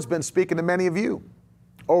 The Lord's been speaking to many of you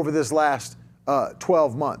over this last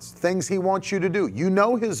 12 months. Things He wants you to do. You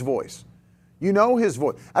know His voice. You know His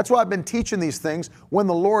voice. That's why I've been teaching these things. When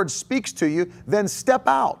the Lord speaks to you, then step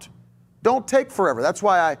out. Don't take forever. That's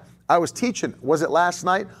why I was teaching, was it last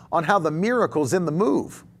night, on how the miracle's in the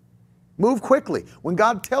move. Move quickly. When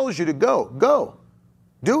God tells you to go, go.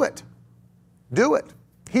 Do it. Do it.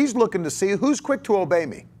 He's looking to see who's quick to obey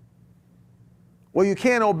me. Well, you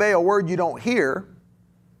can't obey a word you don't hear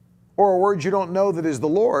or a word you don't know that is the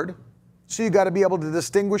Lord, so you got to be able to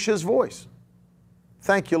distinguish His voice.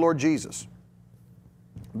 Thank you, Lord Jesus.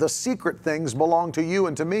 The secret things belong to you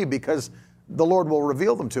and to me because the Lord will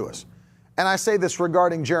reveal them to us. And I say this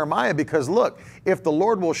regarding Jeremiah because look, if the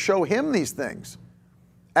Lord will show him these things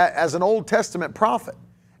as an Old Testament prophet,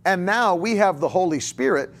 and now we have the Holy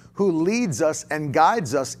Spirit who leads us and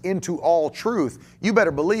guides us into all truth, you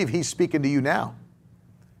better believe He's speaking to you now.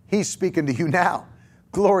 He's speaking to you now.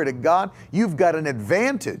 Glory to God. You've got an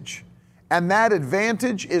advantage, and that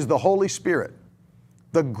advantage is the Holy Spirit.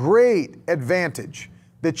 The great advantage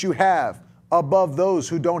that you have above those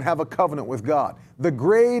who don't have a covenant with God. The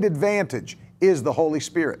great advantage is the Holy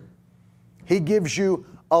Spirit. He gives you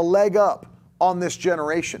a leg up on this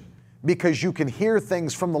generation because you can hear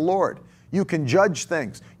things from the Lord. You can judge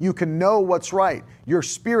things. You can know what's right. Your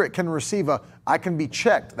spirit can receive I can be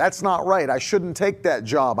checked. That's not right. I shouldn't take that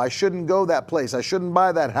job. I shouldn't go that place. I shouldn't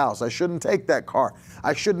buy that house. I shouldn't take that car.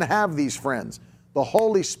 I shouldn't have these friends. The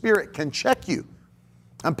Holy Spirit can check you.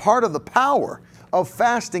 And part of the power of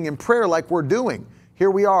fasting and prayer like we're doing,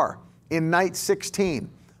 here we are in night 16.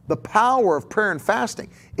 The power of prayer and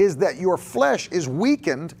fasting is that your flesh is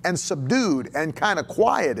weakened and subdued and kind of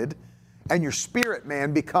quieted, and your spirit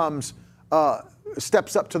man becomes,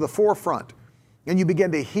 steps up to the forefront. And you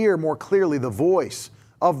begin to hear more clearly the voice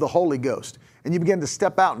of the Holy Ghost. And you begin to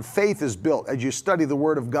step out, and faith is built as you study the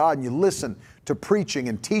Word of God and you listen to preaching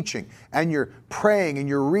and teaching, and you're praying and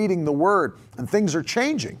you're reading the Word, and things are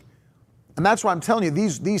changing. And that's why I'm telling you,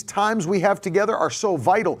 these times we have together are so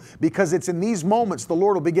vital, because it's in these moments the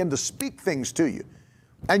Lord will begin to speak things to you.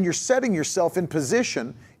 And you're setting yourself in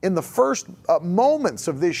position in the first moments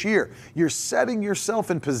of this year. You're setting yourself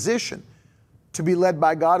in position to be led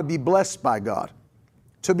by God, to be blessed by God.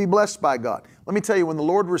 To be blessed by God. Let me tell you, when the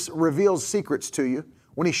Lord reveals secrets to you,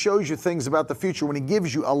 when He shows you things about the future, when He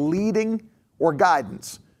gives you a leading or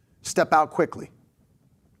guidance, step out quickly.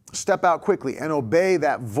 Step out quickly and obey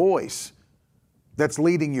that voice that's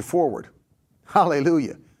leading you forward.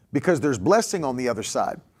 Hallelujah. Because there's blessing on the other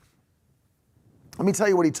side. Let me tell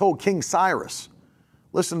you what He told King Cyrus.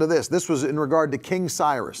 Listen to this. This was in regard to King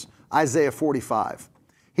Cyrus, Isaiah 45.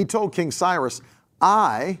 He told King Cyrus,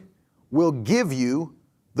 I will give you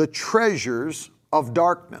the treasures of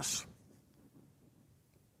darkness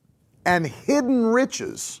and hidden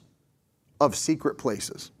riches of secret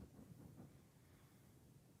places,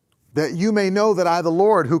 that you may know that I, the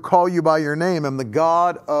Lord, who call you by your name, am the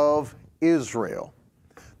God of Israel.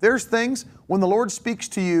 There's things, when the Lord speaks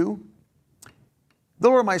to you, the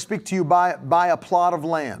Lord might speak to you by a plot of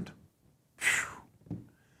land. Whew.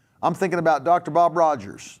 I'm thinking about Dr. Bob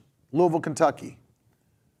Rogers, Louisville, Kentucky.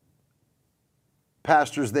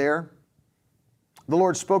 Pastor's there. The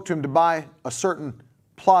Lord spoke to him to buy a certain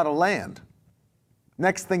plot of land.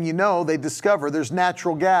 Next thing you know, they discover there's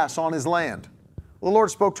natural gas on his land. Well, the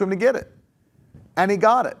Lord spoke to him to get it, and he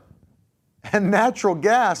got it. And natural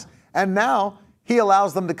gas, and now He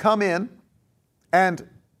allows them to come in and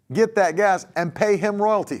get that gas and pay him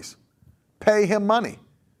royalties, pay him money.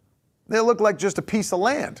 They looked like just a piece of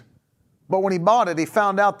land. But when he bought it, he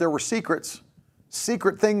found out there were secrets,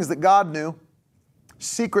 secret things that God knew,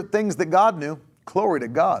 secret things that God knew. Glory to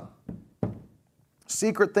God.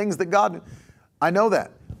 Secret things that God knew. I know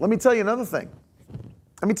that. Let me tell you another thing.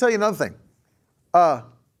 Brother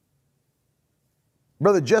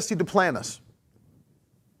Jesse Duplantis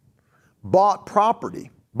bought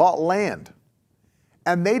property, bought land,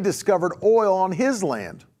 and they discovered oil on his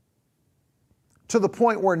land to the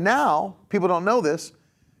point where now, people don't know this,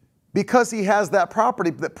 because he has that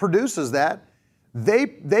property that produces that,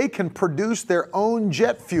 they can produce their own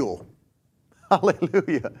jet fuel.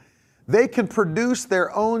 Hallelujah. They can produce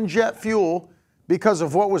their own jet fuel because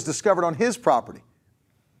of what was discovered on his property.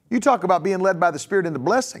 You talk about being led by the Spirit into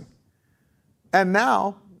blessing. And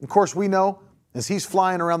now, of course, we know as he's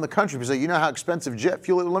flying around the country, we say, you know how expensive jet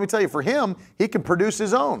fuel is? Let me tell you, for him, he can produce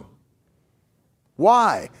his own.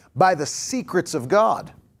 Why? By the secrets of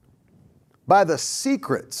God. By the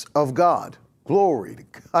secrets of God. Glory to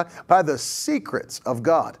God. By the secrets of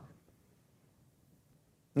God.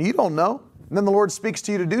 You don't know. And then the Lord speaks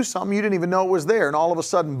to you to do something. You didn't even know it was there. And all of a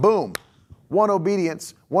sudden, boom.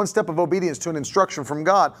 One step of obedience to an instruction from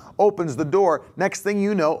God opens the door. Next thing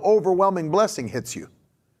you know, overwhelming blessing hits you.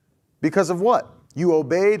 Because of what? You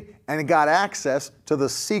obeyed and got access to the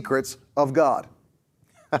secrets of God.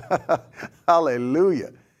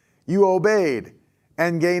 Hallelujah. You obeyed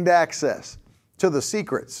and gained access to the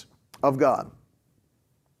secrets of God.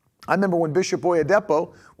 I remember when Bishop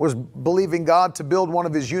Oyedepo was believing God to build one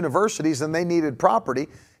of his universities and they needed property.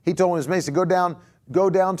 He told his mates to go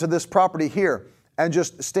down to this property here and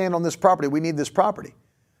just stand on this property. We need this property.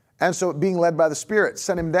 And so being led by the Spirit,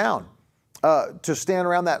 sent him down to stand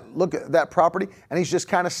around look at that property. And he's just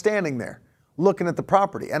kind of standing there looking at the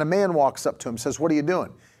property. And a man walks up to him and says, "What are you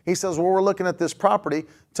doing?" He says, "Well, we're looking at this property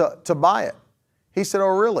to buy it." He said, "Oh,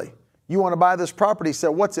 really? You want to buy this property?" He said,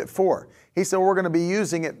 "What's it for?" He said, "We're going to be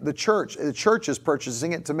using it. The church is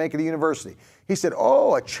purchasing it to make it a university." He said,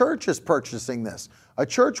 "Oh, a church is purchasing this. A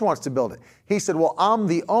church wants to build it." He said, "Well, I'm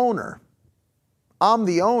the owner.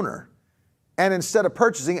 And instead of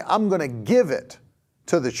purchasing it, I'm going to give it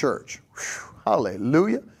to the church." Whew,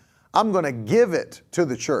 hallelujah. I'm going to give it to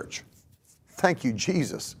the church. Thank you,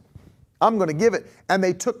 Jesus. I'm going to give it. And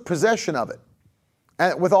they took possession of it.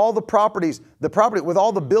 And with all the property with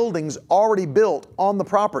all the buildings already built on the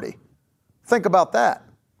property. Think about that.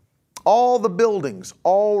 All the buildings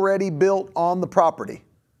already built on the property.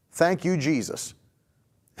 Thank you, Jesus.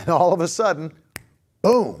 And all of a sudden,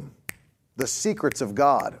 boom, the secrets of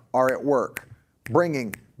God are at work,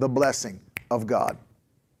 bringing the blessing of God.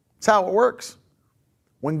 That's how it works.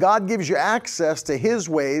 When God gives you access to His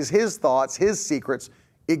ways, His thoughts, His secrets,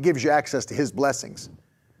 it gives you access to His blessings.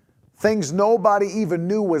 Things nobody even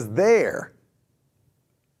knew was there.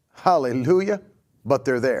 Hallelujah. But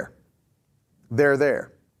they're there. They're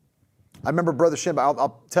there. I remember Brother Shambach,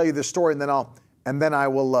 I'll tell you this story and then I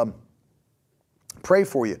will pray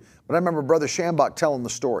for you. But I remember Brother Shambach telling the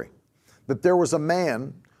story that there was a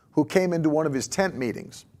man who came into one of his tent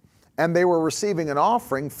meetings and they were receiving an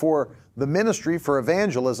offering for the ministry, for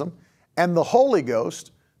evangelism, and the Holy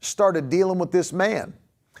Ghost started dealing with this man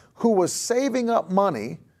who was saving up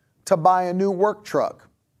money to buy a new work truck.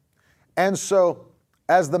 And so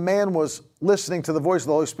as the man was listening to the voice of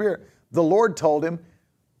the Holy Spirit, the Lord told him,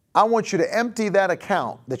 "I want you to empty that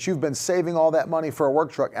account that you've been saving all that money for a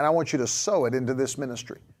work truck, and I want you to sow it into this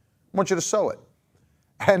ministry. I want you to sow it."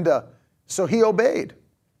 And so he obeyed.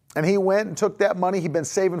 And he went and took that money he'd been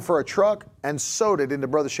saving for a truck and sowed it into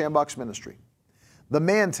Brother Shambach's ministry. The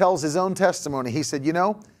man tells his own testimony. He said,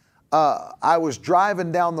 I was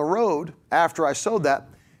driving down the road after I sowed that.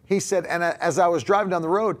 He said, and as I was driving down the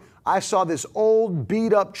road, I saw this old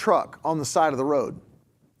beat up truck on the side of the road.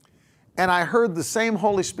 And I heard the same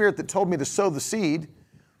Holy Spirit that told me to sow the seed,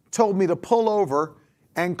 told me to pull over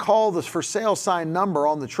and call the for sale sign number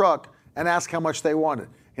on the truck and ask how much they wanted.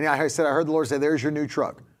 And I said, I heard the Lord say, "There's your new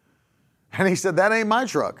truck." And he said, "That ain't my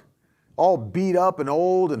truck. All beat up and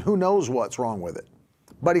old and who knows what's wrong with it."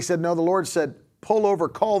 But he said, "No, the Lord said, pull over,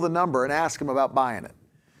 call the number and ask him about buying it."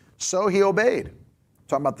 So he obeyed.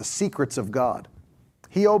 Talking about the secrets of God.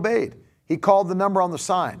 He obeyed. He called the number on the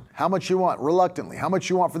sign. "How much you want?" Reluctantly. "How much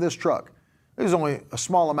you want for this truck?" It was only a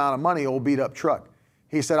small amount of money, old beat up truck.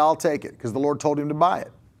 He said, "I'll take it," because the Lord told him to buy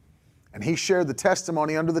it. And he shared the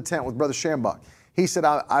testimony under the tent with Brother Shambach. He said,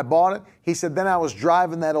 I bought it. He said, then I was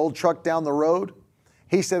driving that old truck down the road.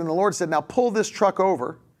 He said, and the Lord said, "Now pull this truck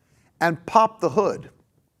over and pop the hood."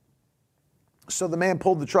 So the man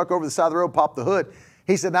pulled the truck over the side of the road, popped the hood.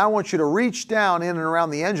 He said, "Now I want you to reach down in and around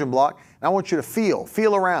the engine block, and I want you to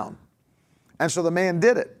feel around." And so the man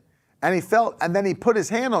did it. And he felt, and then he put his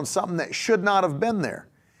hand on something that should not have been there.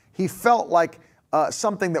 He felt like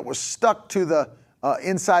something that was stuck to the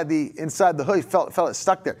inside the hood. He felt it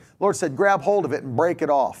stuck there. The Lord said, "Grab hold of it and break it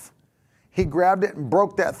off." He grabbed it and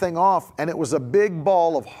broke that thing off, and it was a big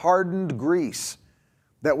ball of hardened grease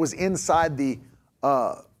that was inside the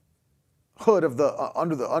hood of the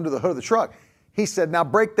under the hood of the truck. He said, "Now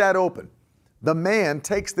break that open." The man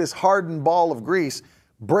takes this hardened ball of grease,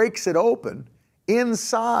 breaks it open.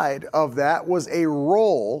 Inside of that was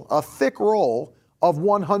a thick roll of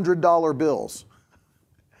 $100 bills.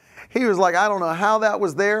 He was like, I don't know how that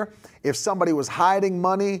was there, if somebody was hiding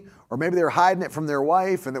money, or maybe they were hiding it from their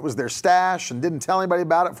wife and it was their stash and didn't tell anybody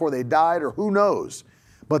about it before they died, or who knows.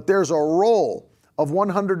 But there's a roll of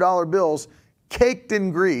 $100 bills caked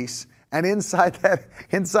in grease, and inside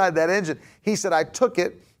that engine, he said, I took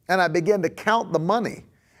it and I began to count the money.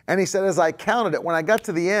 And he said, as I counted it, when I got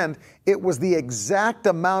to the end, it was the exact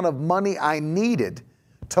amount of money I needed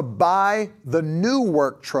to buy the new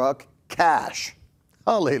work truck cash.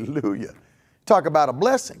 Hallelujah. Talk about a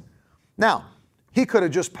blessing. Now, he could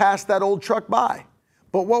have just passed that old truck by.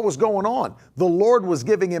 But what was going on? The Lord was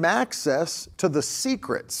giving him access to the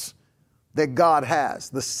secrets that God has.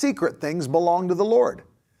 The secret things belong to the Lord.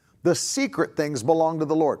 The secret things belong to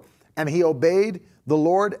the Lord. And he obeyed the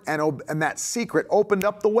Lord, and that secret opened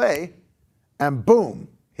up the way, and boom,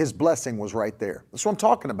 his blessing was right there. That's what I'm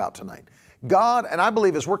talking about tonight. God, and I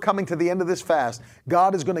believe as we're coming to the end of this fast,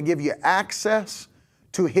 God is going to give you access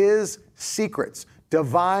to his secrets,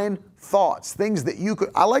 divine thoughts, things that you could.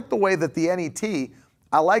 I like the way that the NET,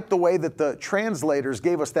 I like the way that the translators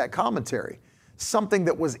gave us that commentary. Something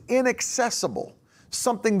that was inaccessible,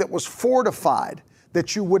 something that was fortified,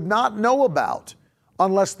 that you would not know about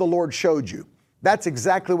unless the Lord showed you. That's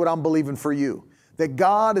exactly what I'm believing for you. That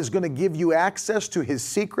God is going to give you access to His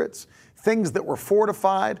secrets, things that were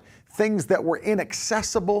fortified, things that were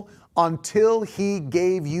inaccessible until He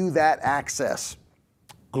gave you that access.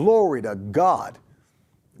 Glory to God.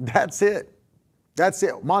 That's it. That's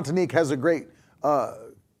it. Montanique has a great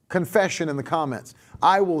confession in the comments.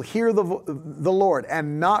 I will hear the Lord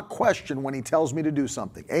and not question when He tells me to do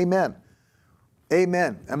something. Amen.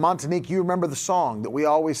 Amen. And Montanique, you remember the song that we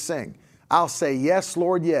always sing. I'll say, yes,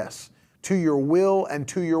 Lord, yes, to your will and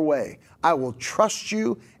to your way. I will trust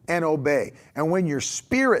you and obey. And when your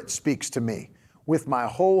Spirit speaks to me, with my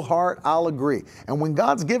whole heart, I'll agree. And when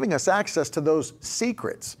God's giving us access to those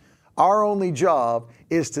secrets, our only job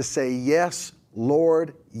is to say, yes,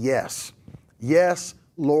 Lord, yes. Yes,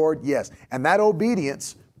 Lord, yes. And that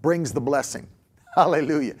obedience brings the blessing.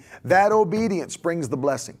 Hallelujah. That obedience brings the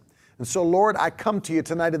blessing. And so, Lord, I come to you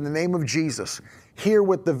tonight in the name of Jesus. Here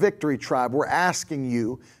with the Victory Tribe, we're asking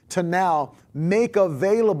you to now make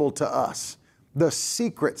available to us the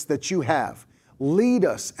secrets that you have. Lead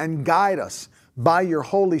us and guide us by your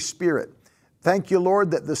Holy Spirit. Thank you, Lord,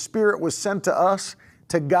 that the Spirit was sent to us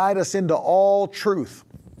to guide us into all truth.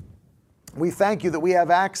 We thank you that we have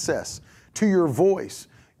access to your voice.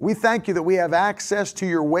 We thank you that we have access to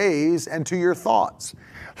your ways and to your thoughts.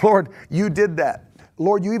 Lord, you did that.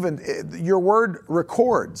 Lord, your word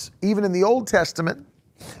records, even in the Old Testament,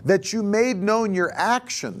 that you made known your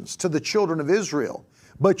actions to the children of Israel,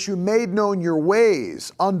 but you made known your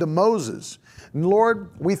ways unto Moses. And Lord,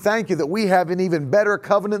 we thank you that we have an even better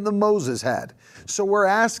covenant than Moses had. So we're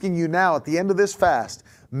asking you now at the end of this fast,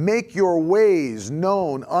 make your ways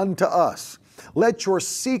known unto us. Let your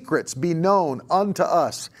secrets be known unto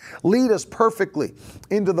us. Lead us perfectly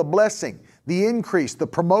into the blessing, the increase, the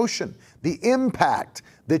promotion, the impact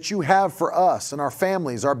that you have for us and our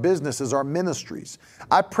families, our businesses, our ministries.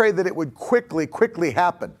 I pray that it would quickly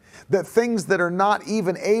happen, that things that are not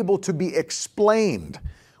even able to be explained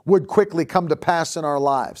would quickly come to pass in our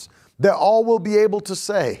lives. That all we'll be able to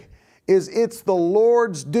say is it's the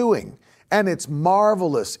Lord's doing and it's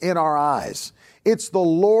marvelous in our eyes. It's the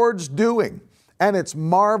Lord's doing and it's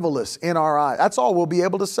marvelous in our eyes. That's all we'll be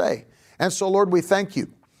able to say. And so, Lord, we thank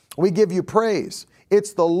you. We give you praise.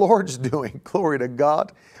 It's the Lord's doing. Glory to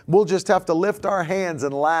God. We'll just have to lift our hands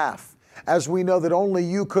and laugh as we know that only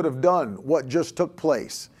you could have done what just took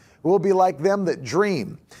place. We'll be like them that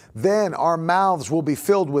dream. Then our mouths will be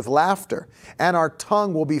filled with laughter and our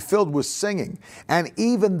tongue will be filled with singing. And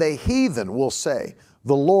even the heathen will say,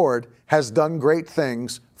 the Lord has done great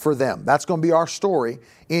things for them. That's going to be our story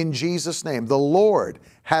in Jesus' name. The Lord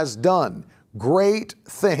has done great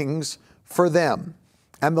things for them.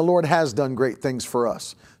 And the Lord has done great things for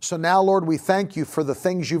us. So now, Lord, we thank you for the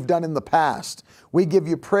things you've done in the past. We give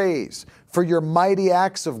you praise for your mighty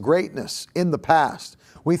acts of greatness in the past.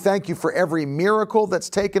 We thank you for every miracle that's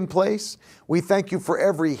taken place. We thank you for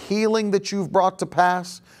every healing that you've brought to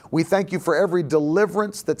pass. We thank you for every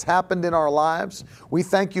deliverance that's happened in our lives. We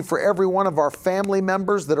thank you for every one of our family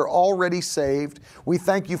members that are already saved. We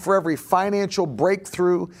thank you for every financial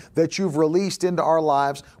breakthrough that you've released into our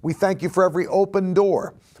lives. We thank you for every open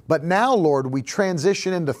door. But now, Lord, we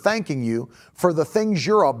transition into thanking you for the things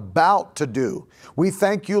you're about to do. We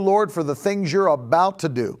thank you, Lord, for the things you're about to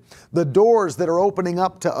do, the doors that are opening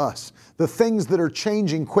up to us, the things that are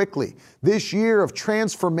changing quickly, this year of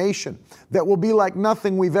transformation that will be like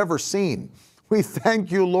nothing we've ever seen. We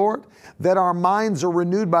thank you, Lord, that our minds are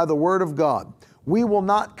renewed by the Word of God. We will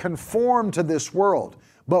not conform to this world,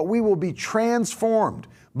 but we will be transformed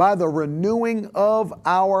by the renewing of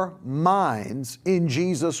our minds in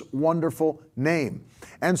Jesus' wonderful name.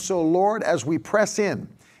 And so, Lord, as we press in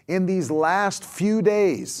these last few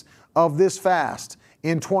days of this fast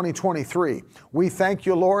in 2023, we thank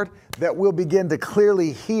you, Lord, that we'll begin to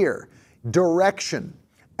clearly hear direction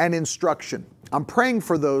and instruction. I'm praying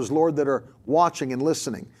for those, Lord, that are watching and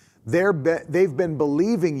listening. They've been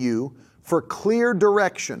believing you for clear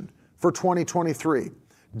direction for 2023,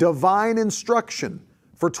 divine instruction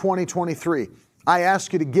for 2023. I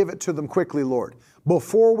ask you to give it to them quickly, Lord.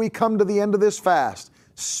 Before we come to the end of this fast,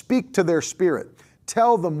 speak to their spirit.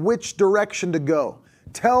 Tell them which direction to go.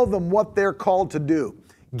 Tell them what they're called to do.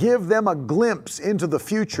 Give them a glimpse into the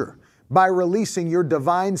future by releasing your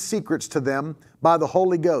divine secrets to them by the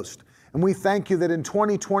Holy Ghost. And we thank you that in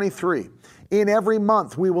 2023, in every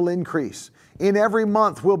month we will increase. In every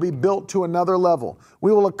month we'll be built to another level.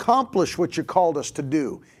 We will accomplish what you called us to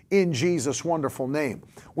do in Jesus' wonderful name.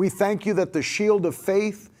 We thank you that the shield of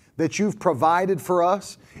faith that you've provided for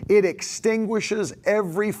us, it extinguishes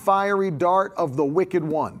every fiery dart of the wicked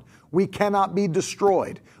one. We cannot be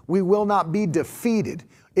destroyed. We will not be defeated.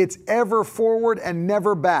 It's ever forward and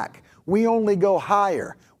never back. We only go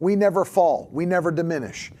higher. We never fall. We never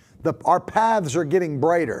diminish. Our paths are getting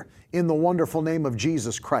brighter in the wonderful name of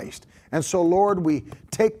Jesus Christ. And so, Lord, we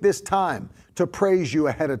take this time to praise you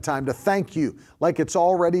ahead of time, to thank you like it's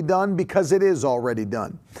already done, because it is already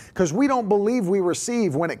done. Because we don't believe we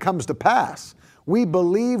receive when it comes to pass. We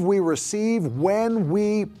believe we receive when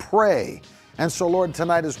we pray. And so, Lord,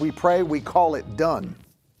 tonight as we pray, we call it done.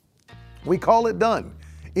 We call it done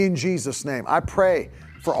in Jesus' name. I pray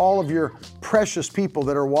for all of your precious people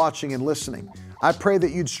that are watching and listening. I pray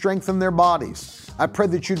that you'd strengthen their bodies. I pray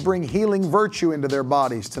that you'd bring healing virtue into their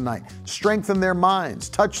bodies tonight. Strengthen their minds,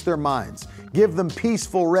 touch their minds. Give them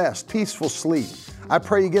peaceful rest, peaceful sleep. I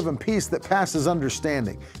pray you give them peace that passes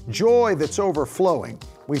understanding, joy that's overflowing.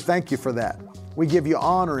 We thank you for that. We give you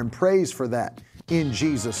honor and praise for that in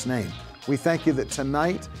Jesus' name. We thank you that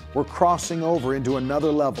tonight we're crossing over into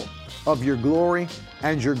another level of your glory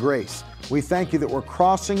and your grace. We thank you that we're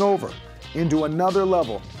crossing over into another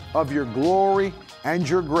level of your glory and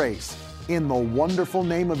your grace in the wonderful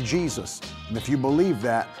name of Jesus. And if you believe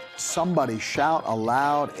that, somebody shout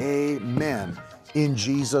aloud, amen, in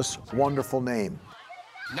Jesus' wonderful name.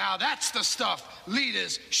 Now that's the stuff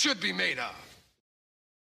leaders should be made of.